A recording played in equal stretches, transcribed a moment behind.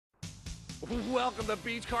Welcome to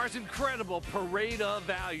Beach Car's incredible parade of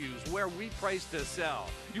values, where we price to sell.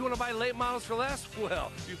 You want to buy late models for less?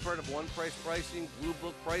 Well, you've heard of one-price pricing, blue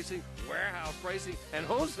book pricing, warehouse pricing, and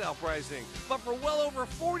wholesale pricing. But for well over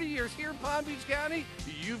 40 years here in Palm Beach County,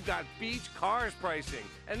 you've got Beach Car's pricing.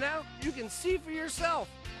 And now you can see for yourself.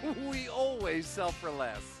 We always sell for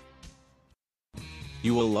less.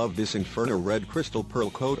 You will love this Inferno Red Crystal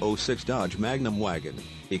Pearlcoat 06 Dodge Magnum wagon,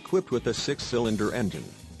 equipped with a 6-cylinder engine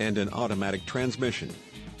and an automatic transmission.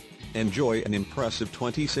 Enjoy an impressive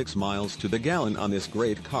 26 miles to the gallon on this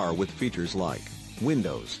great car with features like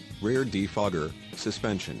windows, rear defogger,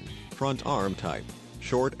 suspension, front arm type,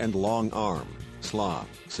 short and long arm, slaw,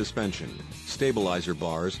 suspension, stabilizer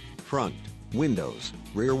bars, front, windows,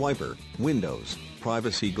 rear wiper, windows,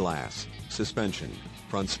 privacy glass, suspension,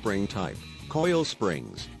 front spring type, coil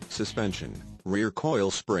springs, suspension, rear coil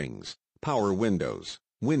springs, power windows,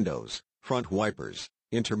 front wipers,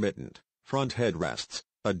 intermittent, front headrests,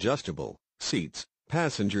 adjustable, seats,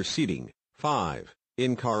 passenger seating, 5,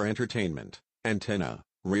 in-car entertainment, antenna,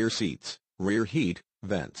 rear seats, rear heat,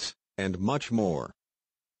 vents, and much more.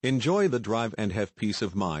 Enjoy the drive and have peace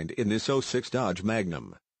of mind in this 06 Dodge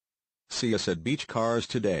Magnum. See us at Beach Cars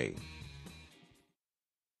today.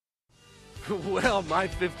 Well, my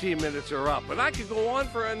 15 minutes are up, and I could go on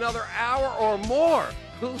for another hour or more.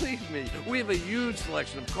 Believe me, we have a huge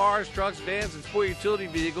selection of cars, trucks, vans, and sport utility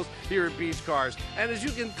vehicles here at Beach Cars. And as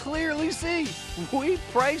you can clearly see, we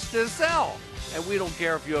price to sell. And we don't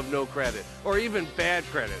care if you have no credit or even bad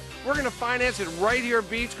credit. We're going to finance it right here at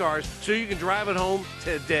Beach Cars so you can drive it home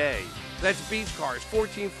today. That's Beach Cars,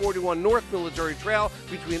 1441 North Military Trail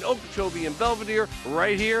between Okeechobee and Belvedere,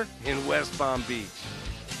 right here in West Palm Beach.